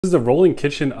This is a rolling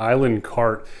kitchen island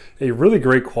cart, a really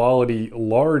great quality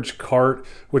large cart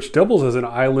which doubles as an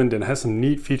island and has some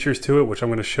neat features to it, which I'm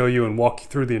going to show you and walk you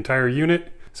through the entire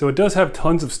unit. So it does have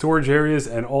tons of storage areas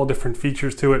and all different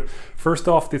features to it. First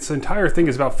off, this entire thing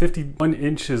is about 51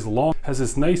 inches long, has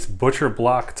this nice butcher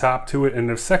block top to it,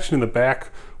 and a section in the back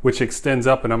which extends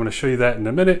up, and I'm going to show you that in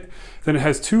a minute. Then it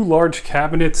has two large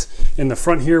cabinets in the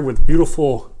front here with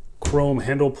beautiful chrome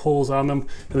handle pulls on them,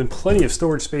 and then plenty of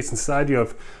storage space inside. You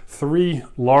have three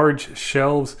large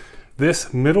shelves.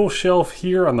 This middle shelf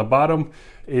here on the bottom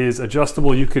is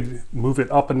adjustable. You could move it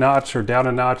up a notch or down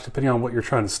a notch depending on what you're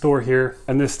trying to store here.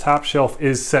 And this top shelf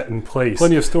is set in place.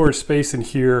 Plenty of storage space in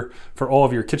here for all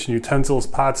of your kitchen utensils,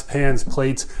 pots, pans,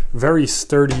 plates, very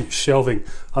sturdy shelving.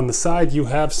 On the side you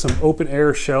have some open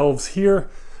air shelves here,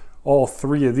 all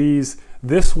three of these.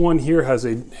 This one here has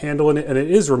a handle in it and it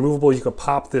is removable. You could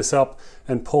pop this up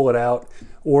and pull it out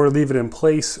or leave it in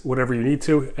place, whatever you need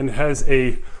to. And it has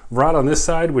a rod on this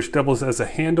side which doubles as a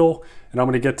handle, and I'm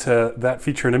going to get to that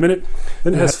feature in a minute.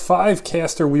 Then it has 5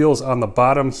 caster wheels on the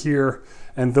bottom here,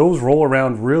 and those roll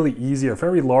around really easy. Are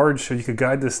very large, so you could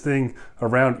guide this thing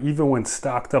around even when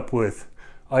stocked up with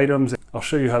items. I'll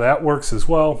show you how that works as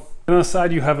well. And on the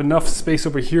side you have enough space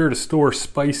over here to store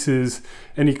spices,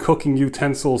 any cooking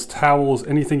utensils, towels,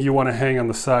 anything you want to hang on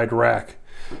the side rack.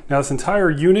 Now this entire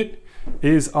unit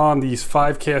is on these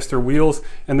 5 caster wheels,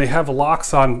 and they have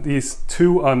locks on these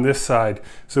 2 on this side.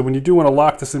 So when you do want to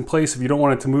lock this in place, if you don't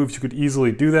want it to move, you could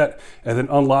easily do that and then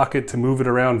unlock it to move it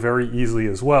around very easily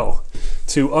as well.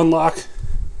 To unlock,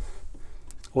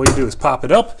 all you do is pop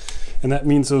it up, and that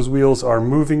means those wheels are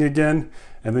moving again,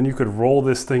 and then you could roll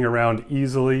this thing around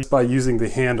easily by using the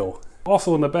handle.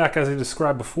 Also in the back, as I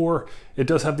described before, it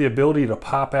does have the ability to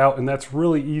pop out, and that's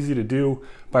really easy to do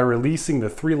by releasing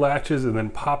the 3 latches and then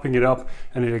popping it up,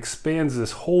 and it expands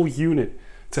this whole unit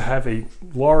to have a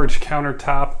large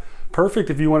countertop. Perfect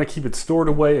if you want to keep it stored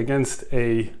away against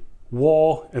a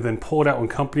wall and then pull it out when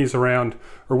company's around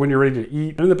or when you're ready to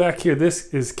eat. And in the back here,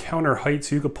 this is counter height,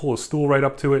 so you could pull a stool right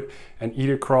up to it and eat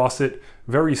across it.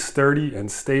 Very sturdy and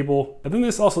stable. And then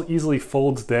this also easily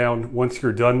folds down once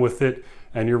you're done with it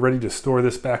and you're ready to store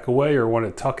this back away or want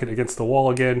to tuck it against the wall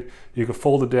again. You can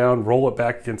fold it down, roll it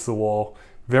back against the wall.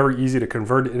 Very easy to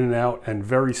convert it in and out, and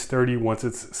very sturdy once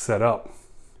it's set up.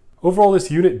 Overall, this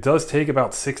unit does take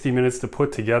about 60 minutes to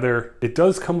put together. It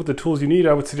does come with the tools you need.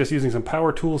 I would suggest using some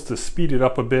power tools to speed it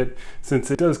up a bit,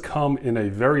 since it does come in a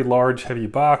very large, heavy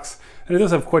box, and it does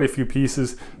have quite a few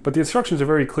pieces, but the instructions are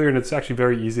very clear and it's actually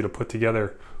very easy to put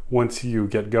together once you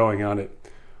get going on it.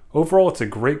 Overall, it's a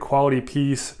great quality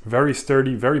piece, very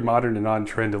sturdy, very modern and on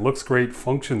trend. It looks great,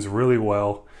 functions really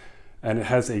well, and it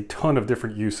has a ton of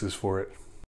different uses for it.